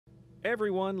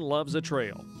Everyone loves a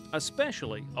trail,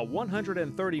 especially a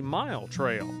 130-mile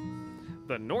trail.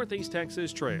 The Northeast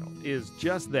Texas Trail is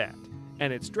just that,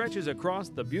 and it stretches across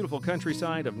the beautiful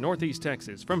countryside of Northeast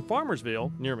Texas from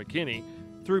Farmersville, near McKinney,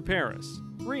 through Paris,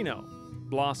 Reno,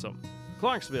 Blossom,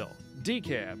 Clarksville,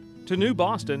 DeKalb, to New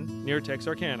Boston, near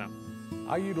Texarkana.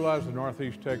 I utilize the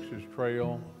Northeast Texas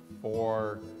Trail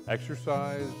for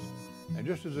exercise and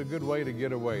just as a good way to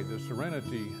get away. The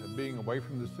serenity of being away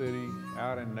from the city,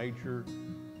 out in nature,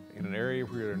 in an area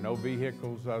where there are no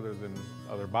vehicles other than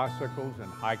other bicycles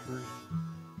and hikers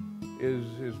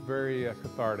is very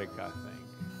cathartic, I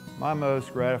think. My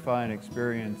most gratifying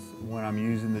experience when I'm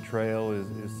using the trail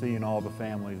is seeing all the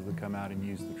families that come out and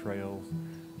use the trails.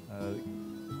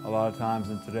 A lot of times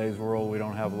in today's world we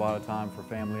don't have a lot of time for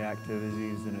family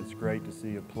activities, and it's great to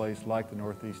see a place like the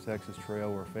Northeast Texas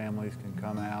Trail where families can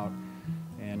come out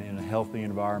and in a healthy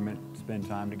environment spend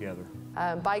time together.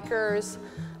 Bikers,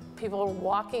 people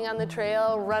walking on the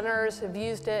trail, runners have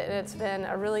used it, and it's been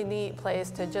a really neat place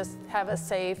to just have a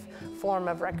safe form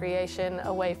of recreation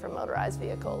away from motorized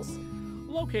vehicles.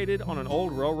 Located on an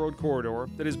old railroad corridor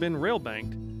that has been rail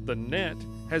banked, the Net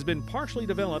has been partially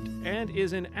developed and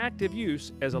is in active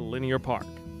use as a linear park.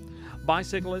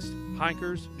 Bicyclists,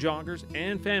 hikers, joggers,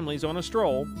 and families on a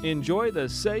stroll enjoy the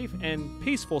safe and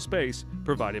peaceful space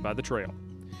provided by the trail.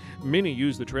 Many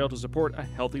use the trail to support a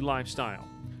healthy lifestyle.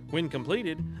 When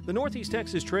completed, the Northeast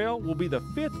Texas Trail will be the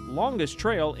 5th longest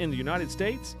trail in the United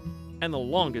States and the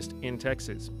longest in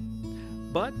Texas.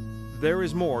 But there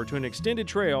is more to an extended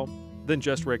trail than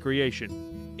just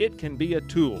recreation. It can be a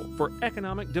tool for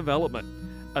economic development,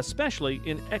 especially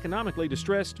in economically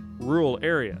distressed rural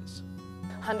areas.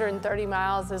 130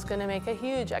 miles is going to make a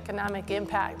huge economic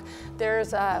impact.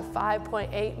 There's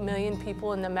 5.8 million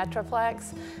people in the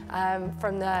Metroplex.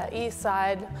 From the east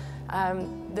side,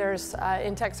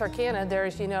 in Texarkana,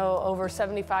 there's over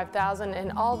 75,000,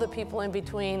 and all the people in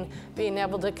between being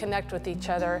able to connect with each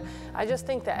other. I just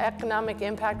think the economic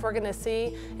impact we're going to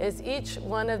see is each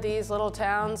one of these little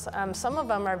towns, some of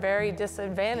them are very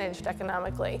disadvantaged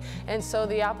economically, and so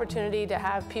the opportunity to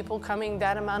have people coming,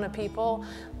 that amount of people,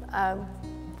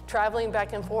 traveling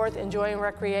back and forth, enjoying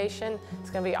recreation, it's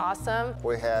going to be awesome.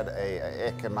 We had an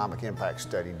economic impact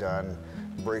study done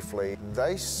briefly.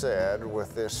 They said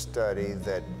with this study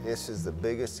that this is the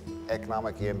biggest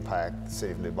economic impact the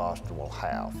city of New Boston will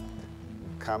have,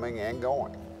 coming and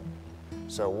going.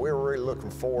 So we're really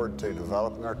looking forward to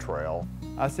developing our trail.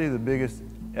 I see the biggest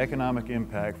economic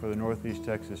impact for the Northeast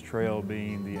Texas Trail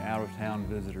being the out-of-town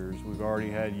visitors. We've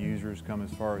already had users come as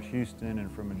far as Houston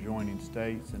and from adjoining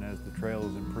states, and as the trail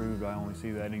is improved, I only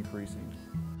see that increasing.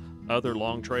 Other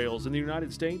long trails in the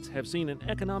United States have seen an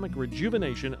economic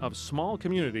rejuvenation of small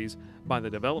communities by the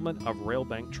development of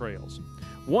rail-banked trails.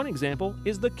 One example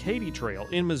is the Katy Trail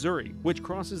in Missouri, which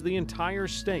crosses the entire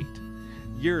state.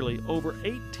 Yearly, over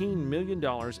 $18 million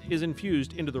is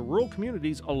infused into the rural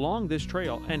communities along this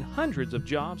trail, and hundreds of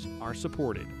jobs are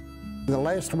supported. The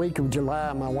last week of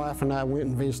July, my wife and I went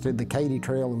and visited the Katy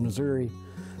Trail in Missouri.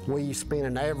 We spent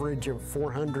an average of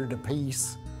 $400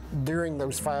 apiece. During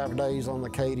those 5 days on the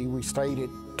Katy, we stayed at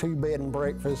 2 bed and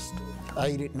breakfasts,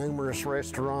 ate at numerous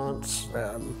restaurants,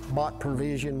 bought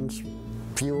provisions,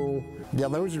 fuel. Yeah,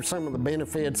 those are some of the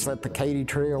benefits that the Katy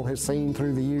Trail has seen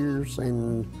through the years,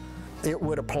 and it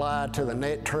would apply to the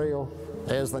Net Trail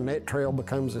as the Net Trail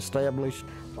becomes established.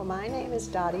 Well, my name is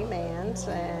Dottie Mans,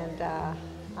 and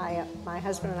my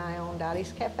husband and I own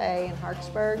Dottie's Cafe in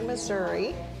Hartsburg,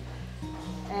 Missouri,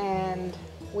 and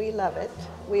we love it.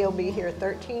 We'll be here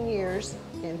 13 years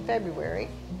in February.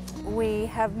 We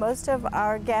have most of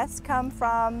our guests come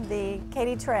from the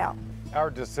Katy Trail. Our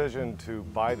decision to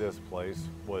buy this place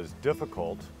was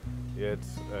difficult.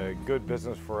 It's a good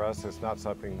business for us. It's not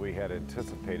something we had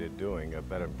anticipated doing, a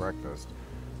bed and breakfast.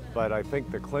 But I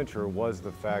think the clincher was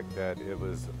the fact that it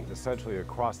was essentially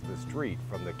across the street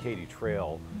from the Katy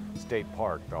Trail State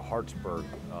Park, the Hartsburg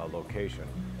location.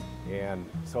 And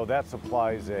so that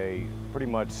supplies a pretty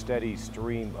much steady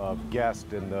stream of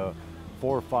guests in the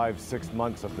 4, 5, 6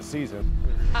 months of the season.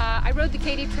 I rode the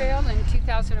Katy Trail in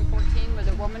 2014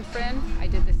 with a woman friend. I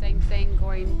did the same thing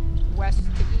going west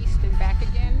to east and back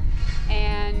again.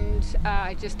 And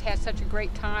I just had such a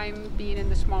great time being in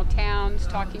the small towns,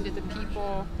 talking to the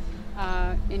people,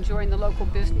 enjoying the local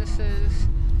businesses,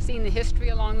 seeing the history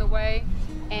along the way.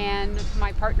 And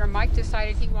my partner Mike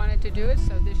decided he wanted to do it,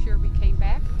 so this year we came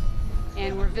back.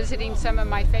 And we're visiting some of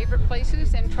my favorite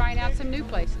places and trying out some new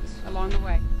places along the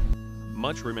way.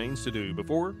 Much remains to do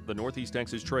before the Northeast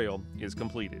Texas Trail is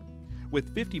completed.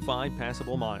 With 55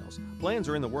 passable miles, plans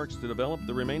are in the works to develop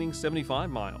the remaining 75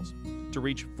 miles. To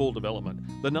reach full development,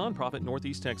 the nonprofit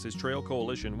Northeast Texas Trail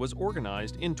Coalition was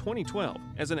organized in 2012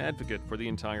 as an advocate for the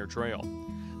entire trail.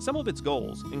 Some of its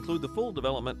goals include the full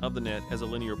development of the Net as a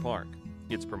linear park,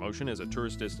 its promotion as a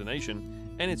tourist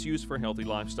destination, and its use for healthy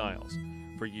lifestyles.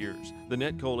 For years, the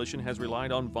Net Coalition has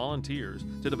relied on volunteers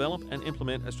to develop and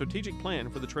implement a strategic plan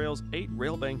for the trail's 8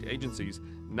 rail-banked agencies,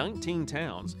 19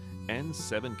 towns, and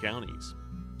 7 counties.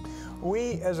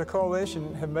 We, as a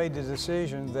coalition, have made the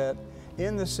decision that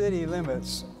in the city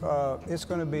limits, it's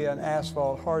going to be an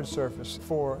asphalt hard surface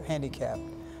for handicap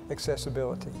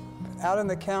accessibility. Out in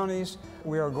the counties,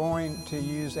 we are going to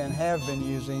use and have been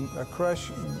using a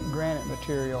crushed granite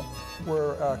material.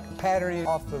 We're patterning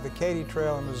off of the Katy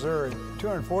Trail in Missouri,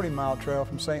 240-mile trail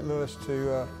from St. Louis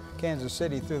to Kansas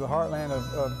City through the heartland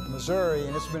of Missouri,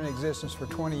 and it's been in existence for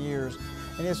 20 years.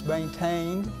 And it's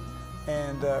maintained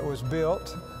and was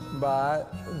built by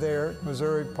their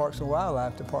Missouri Parks and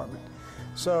Wildlife Department.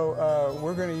 So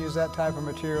we're going to use that type of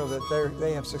material that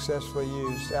they have successfully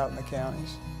used out in the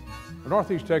counties. The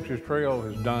Northeast Texas Trail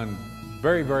has done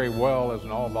very, very well as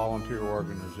an all-volunteer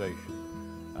organization.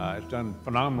 It's done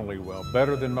phenomenally well,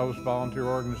 better than most volunteer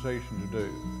organizations do.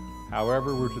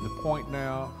 However, we're to the point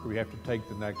now where we have to take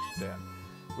the next step.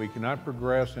 We cannot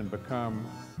progress and become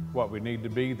what we need to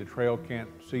be. The trail can't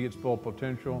see its full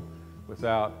potential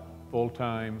without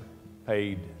full-time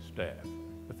paid staff.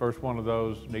 The first one of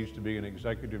those needs to be an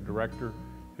executive director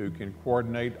who can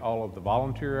coordinate all of the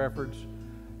volunteer efforts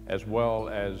as well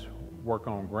as work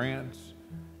on grants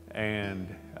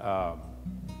and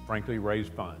frankly raise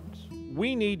funds.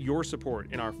 We need your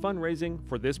support in our fundraising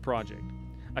for this project.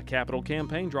 A capital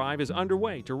campaign drive is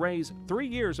underway to raise 3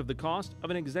 years of the cost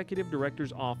of an executive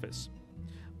director's office.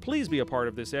 Please be a part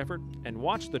of this effort and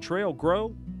watch the trail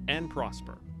grow and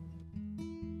prosper.